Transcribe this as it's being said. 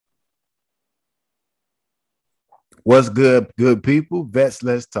What's good people? Vets,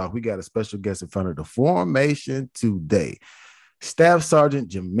 let's talk. We got a special guest in front of the formation today. Staff Sergeant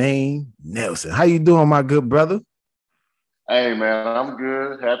Jermaine Nelson. How you doing, my good brother? Hey man, I'm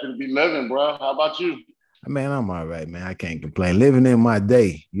good. Happy to be living, bro. How about you? Man, I'm all right, man. I can't complain. Living in my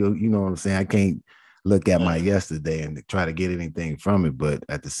day. You know what I'm saying? I can't look at my yesterday and try to get anything from it, but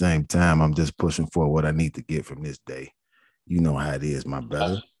at the same time, I'm just pushing for what I need to get from this day. You know how it is, my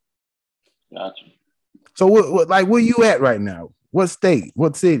brother. Gotcha. Gotcha. So like where you at right now? What state?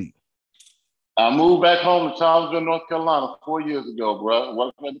 What city? I moved back home to Charleston, North Carolina 4 years ago, bro.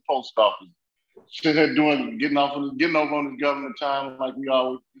 Working at the post office. Sitting here getting over on the government time like we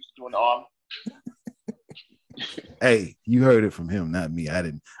always used to do in the army. Hey, you heard it from him, not me.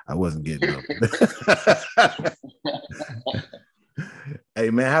 I wasn't getting up. Hey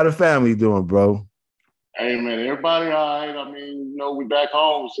man, how the family doing, bro? Hey man, everybody all right. I mean, we back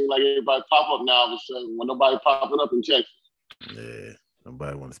home. It seems like everybody pop up now all of a sudden when nobody popping up in Texas. Yeah,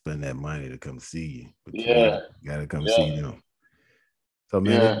 nobody want to spend that money to come see you, but you Yeah, gotta come yeah, see them. So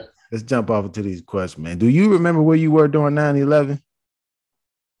man, yeah. let's jump off into these questions, man. Do you remember where you were during 9/11?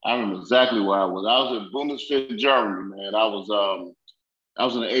 I remember exactly where I was. I was at Bundeswehr, Germany, man. I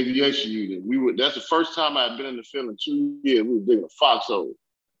was in the aviation unit. That's the first time I had been in the field in 2 years. We were digging a foxhole.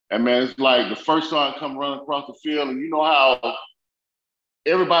 And man, it's like the first time I come running across the field, and you know how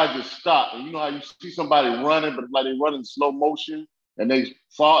everybody just stopped. And you know how you see somebody running, but like they run in slow motion and they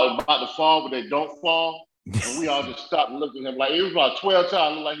fall about to fall, but they don't fall. And we all just stopped and looked at him like it was about 12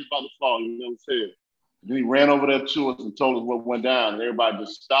 times, looked like he was about to fall, you know what I'm saying? And then he ran over there to us and told us what went down, and everybody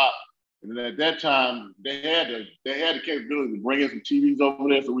just stopped. And then at that time, they had the capability to bring in some TVs over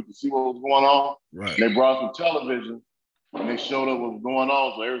there so we could see what was going on. Right. And they brought some television and they showed us what was going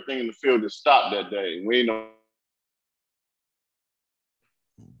on. So everything in the field just stopped that day. And we didn't know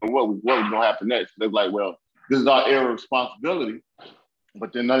what was going to happen next. They're like, well, this is our area of responsibility.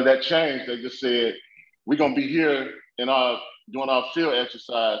 But then none of that changed. They just said, we're going to be here in our doing our field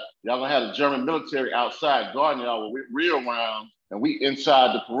exercise. Y'all going to have the German military outside guarding y'all with real rounds, and we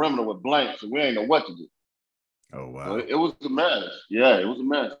inside the perimeter with blanks, and we ain't know what to do. Oh So wow. it was a mess. Yeah, it was a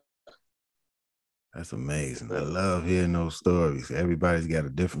mess. That's amazing. I love hearing those stories. Everybody's got a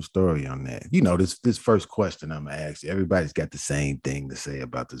different story on that. This first question I'm gonna ask you, everybody's got the same thing to say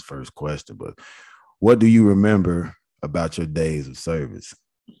about this first question, but what do you remember about your days of service?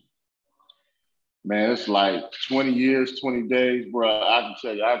 Man, it's like 20 years, 20 days, bro. I can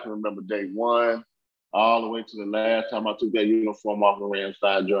tell you, I can remember day one all the way to the last time I took that uniform off in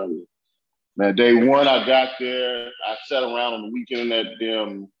Ramstein, Germany. Man, day one, I got there. I sat around on the weekend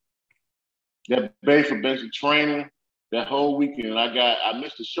in that base for basic training that whole weekend. I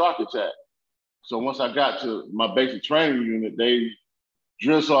missed a shark attack. So once I got to my basic training unit, they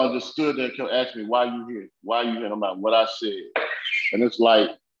drill sergeant just stood there and kept asking me, "Why you here? Why you here?" And I'm like, "What I said." And it's like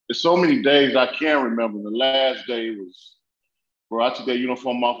there's so many days I can't remember. The last day was where I took that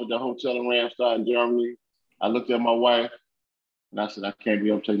uniform off at the hotel in Ramstein, Germany. I looked at my wife and I said, I can't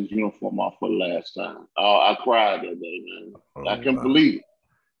be up taking this uniform off for the last time. I cried that day, man. I Oh couldn't wow. believe it.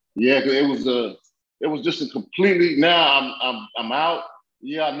 Yeah, because it was just a completely. Now I'm out.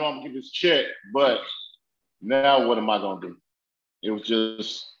 Yeah, I know I'm gonna get this check, but now what am I gonna do? It was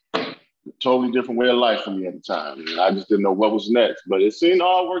just a totally different way of life for me at the time. And I just didn't know what was next, but it seemed to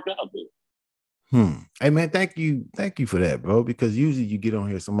all work out there. Hey man, thank you for that, bro. Because usually you get on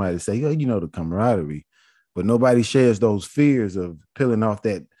here, somebody say, "Oh, the camaraderie," but nobody shares those fears of peeling off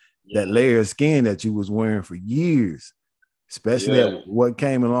that Yeah, layer of skin that you was wearing for years. Especially yeah, that what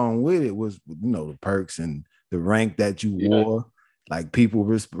came along with it was the perks and the rank that you yeah, wore. Like people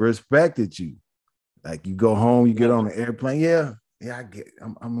respected you. Like you go home, you get yeah, on the airplane. Yeah,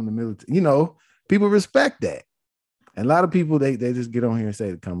 I'm in the military. People respect that. And a lot of people they just get on here and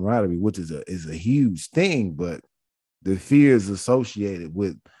say the camaraderie, which is a huge thing, but the fears associated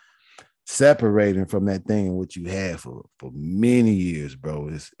with separating from that thing what you had for many years, bro,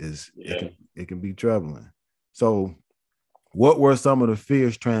 is yeah. it can be troubling. So what were some of the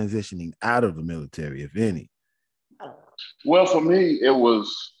fears transitioning out of the military, if any? Well, for me, it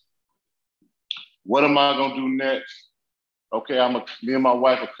was what am I gonna do next? Okay, me and my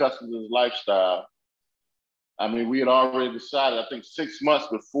wife are accustomed to this lifestyle. I mean, we had already decided. I think 6 months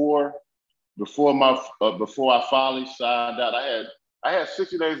before I finally signed out, I had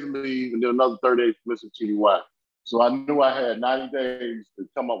 60 days to leave and then another 30 days to listen to TDY. So I knew I had 90 days to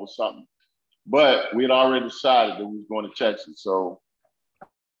come up with something. But we had already decided that we was going to Texas. So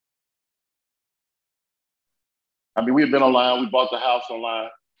I mean, we had been online. We bought the house online.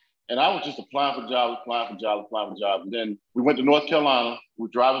 And I was just applying for jobs. And then we went to North Carolina. We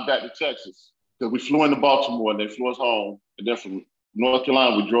were driving back to Texas. because we flew into Baltimore and they flew us home. And then from North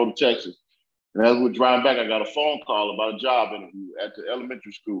Carolina, we drove to Texas. And as we were driving back, I got a phone call about a job interview at the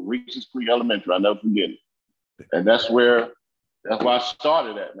elementary school, Reese's Creek Elementary. I'll never forget it. And that's where I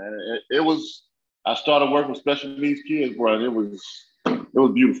started at, man. I started working with special needs kids, bro. And it was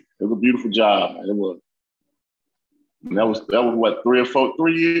beautiful. It was a beautiful job, man. It was. And that was what, 4 years. I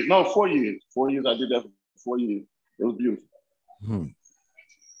did that for 4 years. It was beautiful.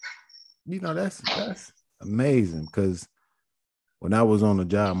 You know, that's amazing, because when I was on the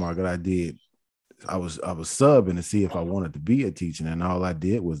job market, I was subbing to see if I wanted to be a teacher, and all I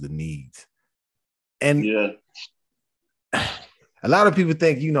did was the needs. And a lot of people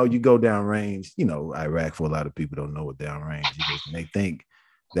think, you know, you go downrange, you know, Iraq, for a lot of people don't know what downrange is, and they think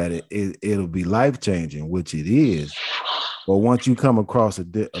that it'll be life-changing, which it is. But once you come across a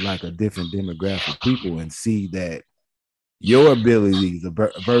different demographic of people and see that your abilities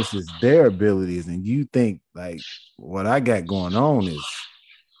versus their abilities, and you think like, what I got going on is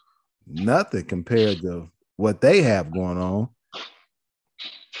nothing compared to what they have going on.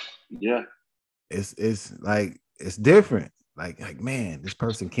 Yeah. It's like, it's different. Like, man, this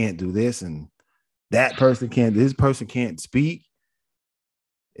person can't do this, and that person can't, this person can't speak.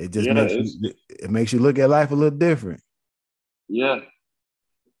 It just makes you look at life a little different. Yeah.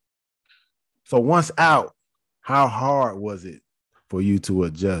 So once out, how hard was it for you to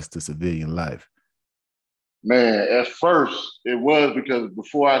adjust to civilian life? Man, at first it was, because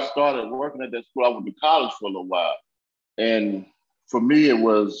before I started working at that school, I went to college for a little while. And for me, it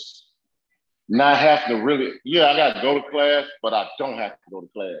was not having to really, I got to go to class, but I don't have to go to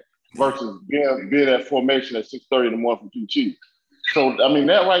class, versus being at formation at 6:30 in the morning from PT. So, I mean,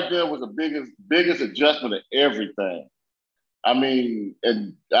 that right there was the biggest adjustment of everything. I mean,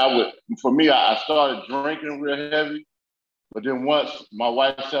 and I started drinking real heavy, but then once my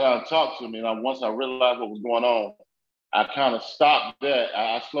wife sat down and talked to me, and once I realized what was going on, I kind of stopped that.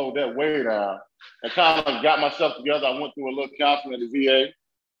 I slowed that way down and kind of got myself together. I went through a little counseling at the VA,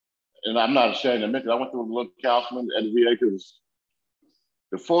 and I'm not ashamed to admit that I went through a little counseling at the VA, because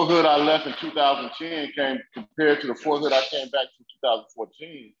the Fort Hood I left in 2010 came compared to the Fort Hood I came back to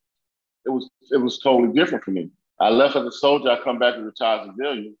 2014. It was totally different for me. I left as a soldier, I come back as a retired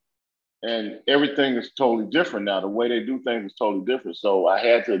civilian, and everything is totally different now. The way they do things is totally different. So I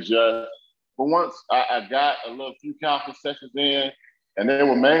had to adjust. But once I got a few counseling sessions in, and they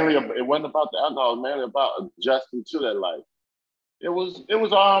were mainly, it wasn't about the alcohol, it was mainly about adjusting to that life.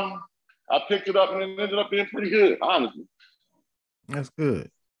 I picked it up, and it ended up being pretty good, honestly. That's good.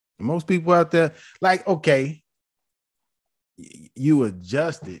 Most people out there, like, okay, you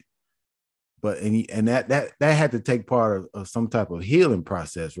adjusted, but and that had to take part of some type of healing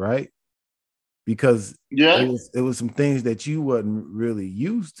process, right? Because it was some things that you wasn't really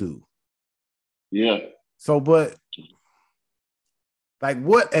used to. Yeah. So, but like,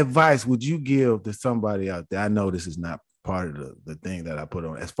 what advice would you give to somebody out there? I know this is not part of the thing that I put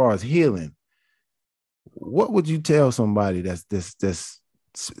on. As far as healing, what would you tell somebody that's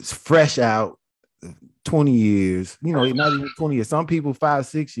fresh out, 20 years, you know, not even 20 years, some people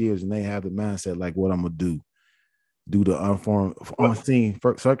 5-6 years, and they have the mindset like, what I'm gonna do the unseen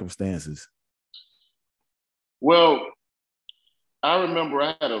circumstances? Well, I remember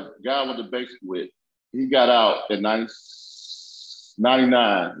I had a guy I went to basic with. He got out at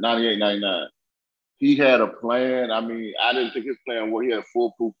 99. He had a plan. I mean, I didn't think his plan worked. He had a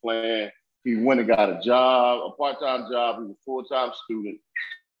foolproof plan. He went and got a job, a part-time job. He was a full-time student.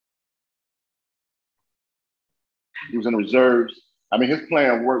 He was in the reserves. I mean, his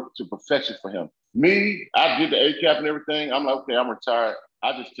plan worked to perfection for him. Me, I did the ACAP and everything. I'm like, okay, I'm retired.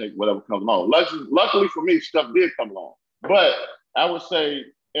 I just take whatever comes along. Luckily for me, stuff did come along. But I would say,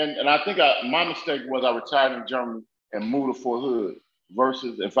 and I think my mistake was I retired in Germany and moved to Fort Hood,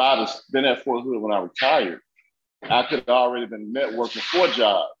 versus if I'd have been at Fort Hood when I retired, I could have already been networking for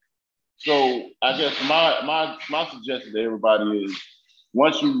jobs. So I guess my suggestion to everybody is,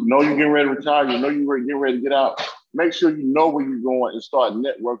 once you know you're getting ready to retire, you know you're getting ready to get out, make sure you know where you're going and start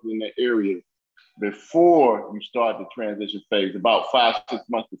networking in that area before you start the transition phase, about 5-6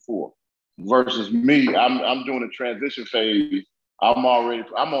 months before. Versus me, I'm doing the transition phase. I'm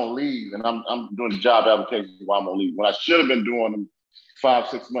on leave, and I'm doing the job applications while I'm on leave, when I should have been doing them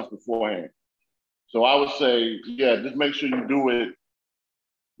 5-6 months beforehand. So I would say, just make sure you do it.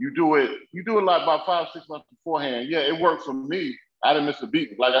 You do it like about 5-6 months beforehand. Yeah, it worked for me. I didn't miss a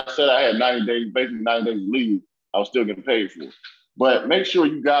beat. Like I said, I had 90 days, basically 90 days leave. I was still getting paid for it. But make sure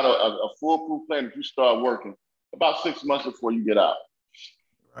you got a foolproof plan that you start working about 6 months before you get out.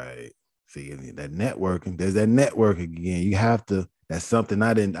 Right. See, that networking, there's that networking again. You have to, That's something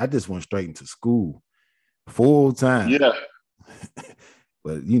I just went straight into school full time. Yeah.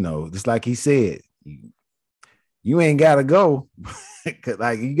 But just like he said, you ain't gotta go.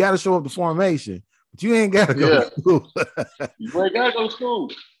 Like you gotta show up to formation, but you ain't gotta go to school. You ain't gotta go to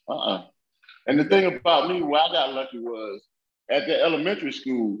school. And the thing about me, where I got lucky was at the elementary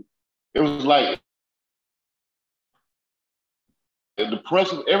school, it was like the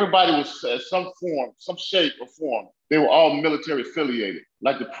principal, everybody was some form, some shape or form. They were all military affiliated.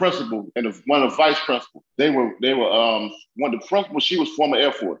 Like the principal and one of the vice principal. They were one of the principals, she was former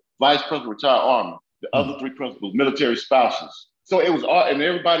Air Force, vice principal, retired Army. The other three principals, military spouses. So it was all, and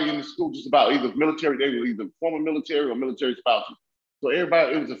everybody in the school just about either military, they were either former military or military spouses. So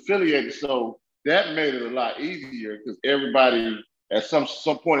everybody, it was affiliated. So that made it a lot easier because everybody at some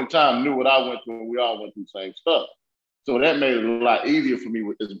point in time knew what I went through, and we all went through the same stuff. So that made it a lot easier for me,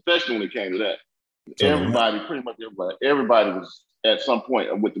 especially when it came to that. So pretty much everybody was at some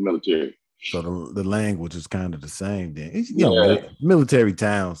point with the military. So the language is kind of the same then. It's, military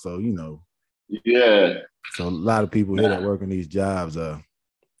town, so Yeah. So a lot of people here that work in these jobs are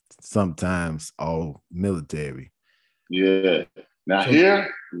sometimes all military. Yeah. Now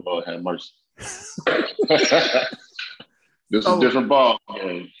here, Lord have mercy. This is a different ball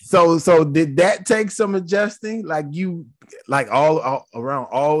game. So did that take some adjusting? Like all around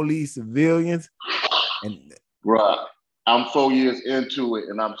all these civilians? Right. I'm 4 years into it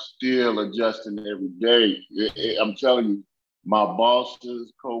and I'm still adjusting every day. I'm telling you, my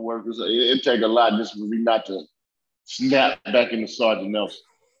bosses, co-workers, it take a lot just for me not to snap back into Sergeant Nelson.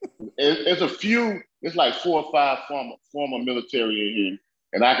 It's a few, it's like 4 or 5 former military in here.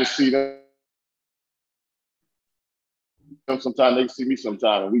 And I can see them. Sometimes they see me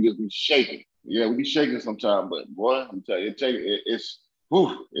sometimes and we just be shaking. Yeah, we be shaking sometimes, but boy, I'm telling you, it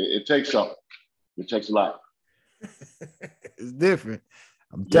takes something. It takes a lot. It's different.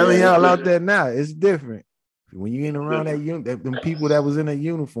 I'm telling y'all out there now, it's different. When you ain't around them people that was in a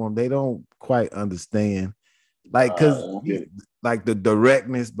uniform, they don't quite understand. Like, like the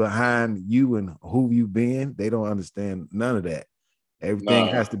directness behind you and who you been, they don't understand none of that. Everything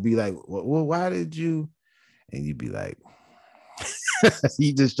has to be like, well, why did you? And you be like,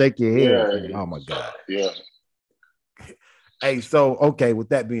 you just shake your head. Like, oh my God. Yeah. Hey, so okay, with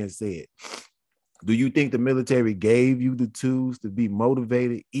that being said, do you think the military gave you the tools to be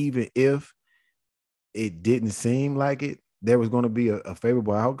motivated, even if it didn't seem like there was going to be a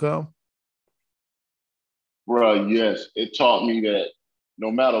favorable outcome? Bro, yes. It taught me that no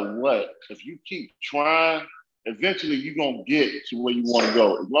matter what, if you keep trying, eventually you're going to get to where you want to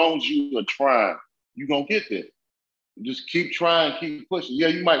go. As long as you are trying, you're going to get there. Just keep trying, keep pushing. Yeah,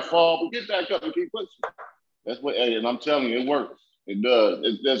 you might fall, but get back up and keep pushing. That's what, and I'm telling you, it works. It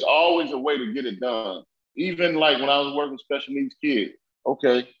does. There's always a way to get it done. Even like when I was working with special needs kids,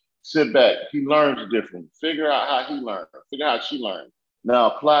 okay, sit back. He learns differently. Figure out how he learned. Figure out how she learned.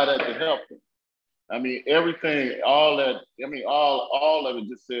 Now apply that to help him. I mean, everything, all that, I mean, all of it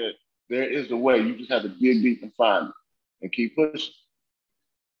just said, there is a way. You just have to dig deep and find it and keep pushing.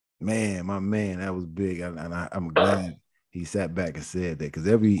 Man, my man, that was big. And I'm glad he sat back and said that because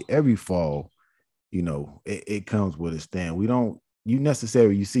every fall, it comes with a stand.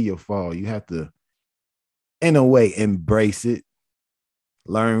 You see your fall, you have to, in a way, embrace it,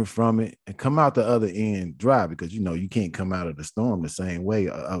 learn from it, and come out the other end dry because, you can't come out of the storm the same way.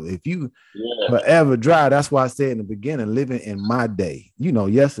 If you forever dry, that's why I said in the beginning, living in my day,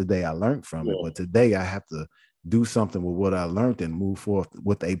 yesterday I learned from it, but today I have to do something with what I learned and move forth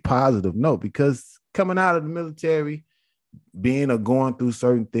with a positive note because coming out of the military, being or going through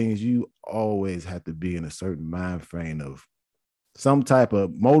certain things, you always have to be in a certain mind frame of some type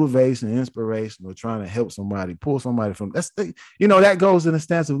of motivation, inspiration, or trying to help somebody, pull somebody from that goes in the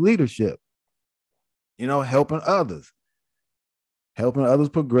stance of leadership, helping others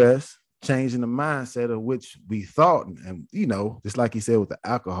progress, changing the mindset of which we thought. And, just like he said with the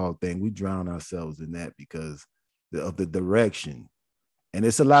alcohol thing, we drown ourselves in that because of the direction. And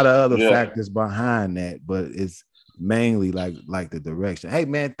it's a lot of other factors behind that, but it's mainly like the direction. Hey,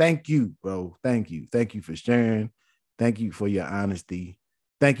 man, thank you, bro. Thank you. Thank you for sharing. Thank you for your honesty.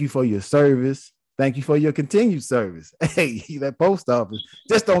 Thank you for your service. Thank you for your continued service. Hey, that post office,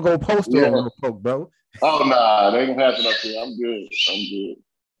 just don't go postal on no poke, bro. Oh, nah, they ain't gonna happen up here. I'm good.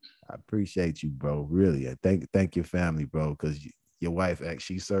 I appreciate you, bro. Really. I thank your family, bro, because your wife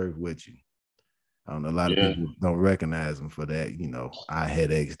actually served with you. I don't know, a lot of people don't recognize them for that. I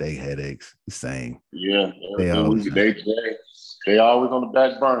headaches, they headaches, the same. Yeah, they always on the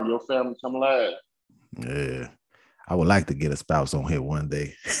back burner. Your family come last. Yeah, I would like to get a spouse on here one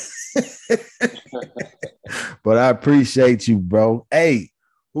day. But I appreciate you, bro. Hey,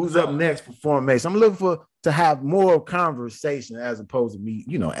 who's up next for formation? I'm looking to have more conversation as opposed to me,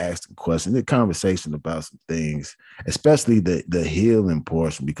 asking questions. The conversation about some things, especially the healing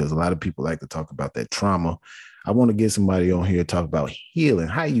portion, because a lot of people like to talk about that trauma. I want to get somebody on here to talk about healing.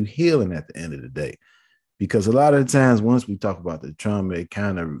 How you healing at the end of the day? Because a lot of the times, once we talk about the trauma, it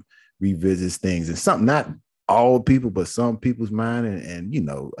kind of revisits things and something, not all people, but some people's mind. And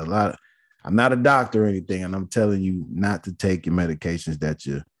a lot. I'm not a doctor or anything, and I'm telling you not to take your medications that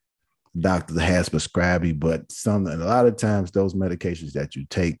your doctor has prescribed you. But a lot of times, those medications that you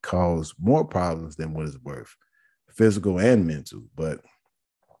take cause more problems than what it's worth, physical and mental. But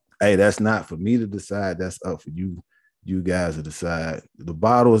hey, that's not for me to decide. That's up for you guys to decide. The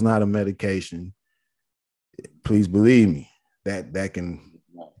bottle is not a medication. Please believe me, that can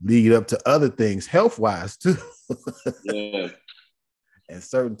lead up to other things health-wise too. Yeah. And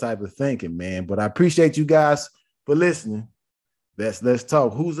certain type of thinking, man. But I appreciate you guys for listening. Let's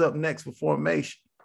talk. Who's up next for formation?